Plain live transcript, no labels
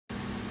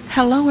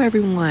Hello,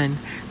 everyone.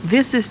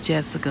 This is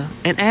Jessica,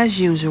 and as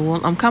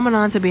usual, I'm coming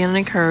on to be an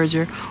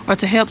encourager or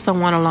to help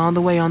someone along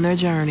the way on their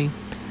journey.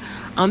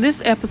 On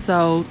this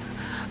episode,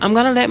 I'm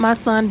going to let my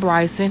son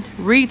Bryson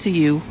read to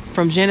you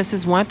from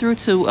Genesis 1 through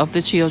 2 of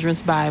the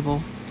Children's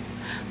Bible.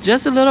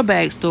 Just a little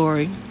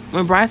backstory.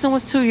 When Bryson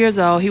was 2 years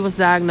old, he was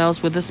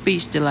diagnosed with a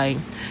speech delay.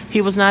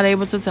 He was not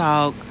able to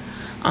talk.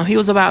 He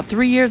was about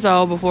 3 years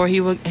old before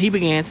he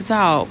began to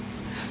talk.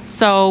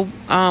 So,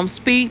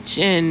 speech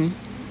and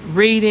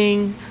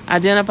reading,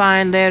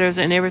 identifying letters,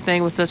 and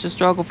everything was such a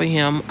struggle for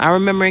him. I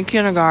remember in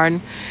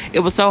kindergarten, it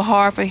was so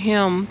hard for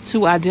him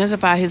to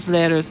identify his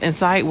letters and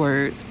sight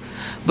words.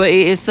 But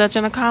it is such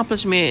an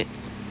accomplishment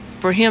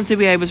for him to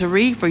be able to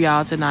read for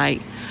y'all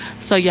tonight.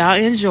 So y'all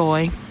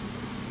enjoy.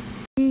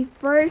 The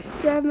first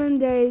 7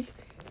 days,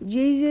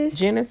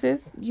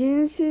 Genesis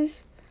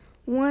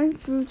 1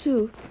 through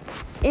 2.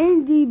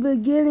 In the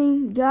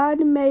beginning,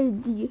 God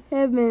made the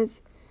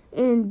heavens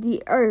and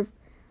the earth.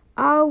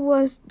 All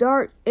was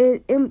dark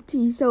and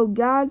empty, so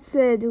God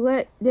said,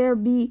 "Let there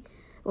be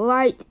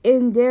light,"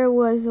 and there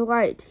was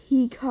light.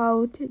 He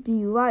called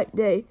the light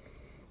day,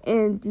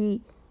 and the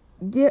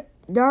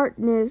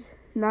darkness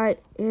night,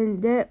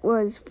 and that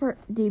was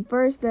the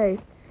first day.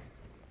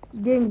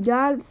 Then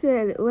God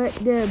said, "Let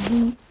there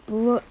be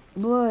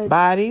blood,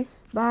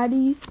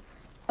 bodies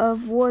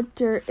of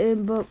water,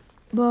 and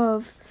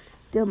above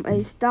them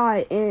a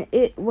sky," and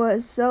it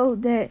was so.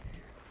 That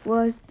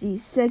was the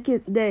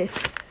second day.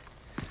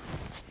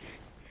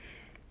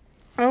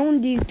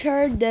 On the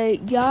third day,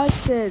 God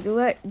said,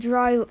 "Let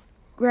dry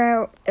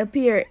ground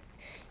appear."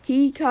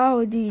 He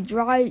called the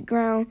dry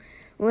ground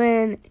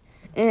land,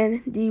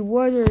 and the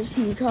waters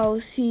he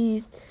called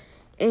seas.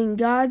 And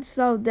God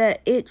saw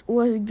that it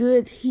was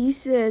good. He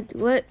said,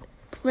 "Let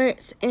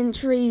plants and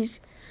trees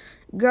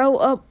grow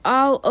up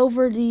all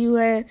over the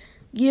land.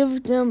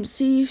 Give them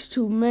seeds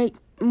to make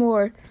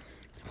more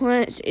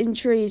plants and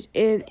trees."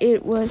 And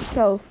it was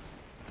so.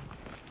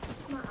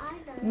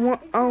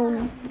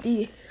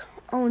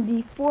 On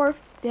the fourth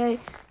day,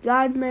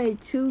 God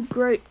made two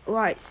great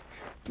lights,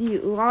 the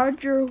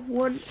larger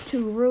one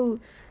to rule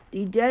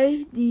the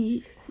day,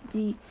 the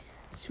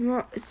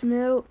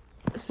smaller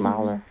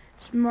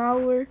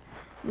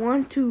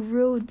one to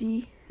rule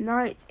the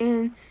night.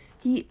 And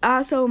he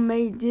also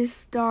made the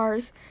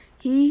stars.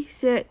 He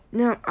set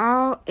them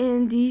all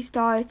in the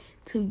sky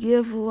to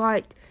give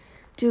light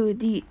to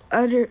the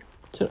earth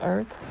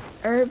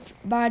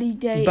body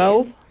day,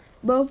 both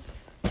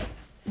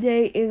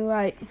day and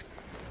night.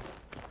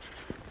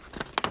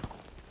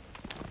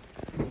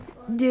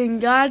 Then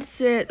God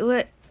said,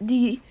 "Let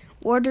the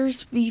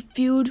waters be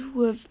filled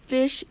with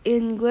fish,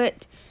 and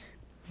let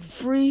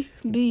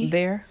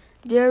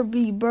there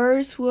be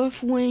birds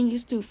with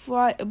wings to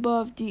fly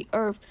above the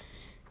earth."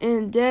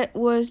 And that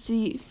was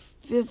the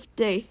fifth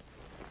day.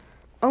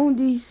 On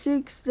the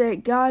sixth day,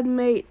 God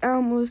made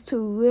animals to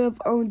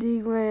live on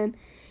the land.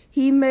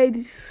 He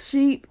made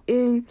sheep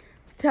and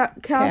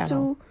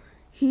cattle.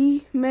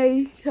 He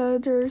made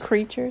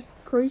creatures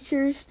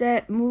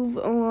that move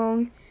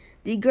along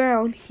the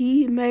ground.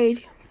 He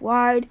made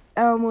wild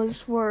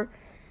animals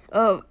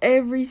of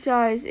every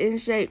size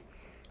and shape.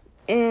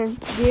 And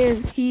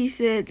then he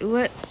said,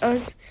 "Let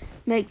us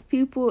make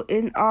people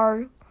in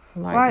our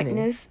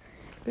likeness,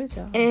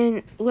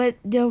 and let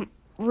them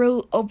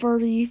rule over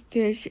the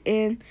fish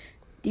and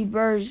the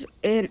birds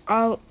and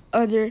all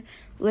other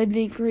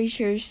living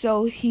creatures."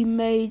 So he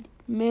made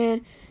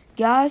man.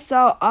 God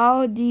saw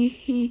all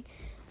he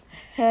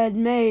had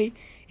made.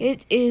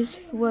 It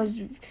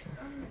was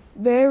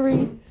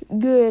very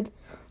good.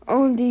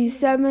 On the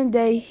seventh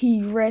day,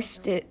 he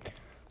rested.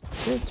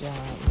 Good job,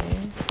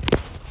 man.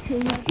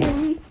 Can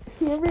you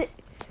hear it?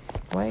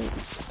 Wait.